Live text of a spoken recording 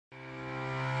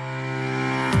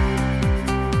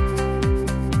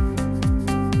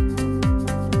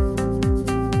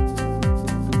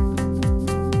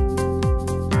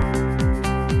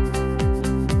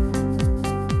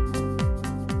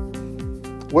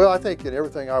Well, I think in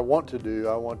everything I want to do,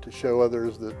 I want to show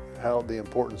others that how the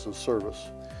importance of service.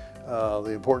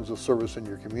 The importance of service in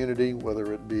your community,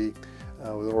 whether it be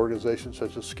with organizations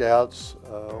such as Scouts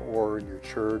or in your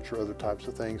church or other types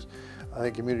of things. I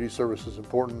think community service is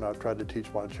important. I've tried to teach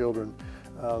my children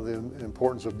the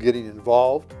importance of getting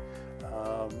involved.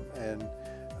 And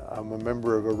I'm a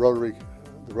member of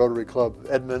the Rotary Club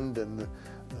Edmond, and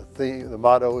the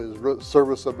motto is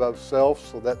service above self,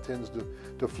 so that tends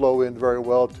to flow in very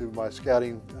well to my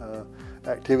scouting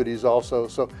activities also.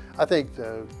 So I think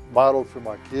modeled for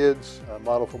my kids,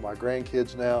 modeled for my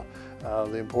grandkids now,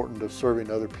 the importance of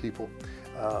serving other people.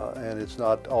 And it's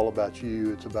not all about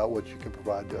you, it's about what you can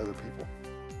provide to other people.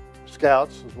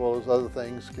 Scouts, as well as other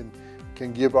things,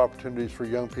 can give opportunities for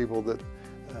young people that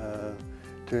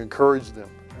to encourage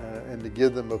them and to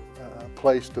give them a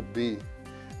place to be.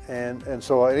 And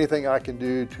so anything I can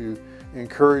do to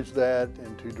encourage that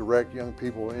and to direct young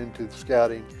people into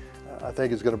scouting, I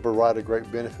think is going to provide a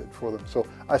great benefit for them. So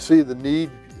I see the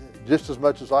need just as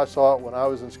much as I saw it when I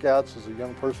was in Scouts as a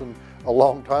young person a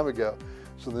long time ago.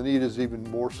 So the need is even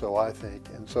more so, I think.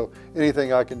 And so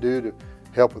anything I can do to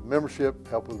help with membership,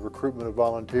 help with recruitment of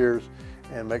volunteers,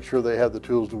 and make sure they have the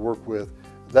tools to work with,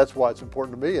 that's why it's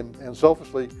important to me. And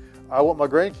selfishly, I want my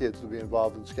grandkids to be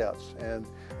involved in Scouts. And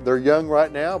they're young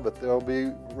right now, but they'll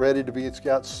be ready to be in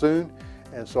Scouts soon.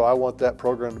 And so I want that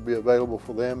program to be available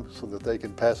for them so that they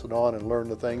can pass it on and learn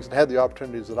the things and have the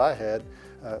opportunities that I had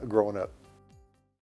growing up.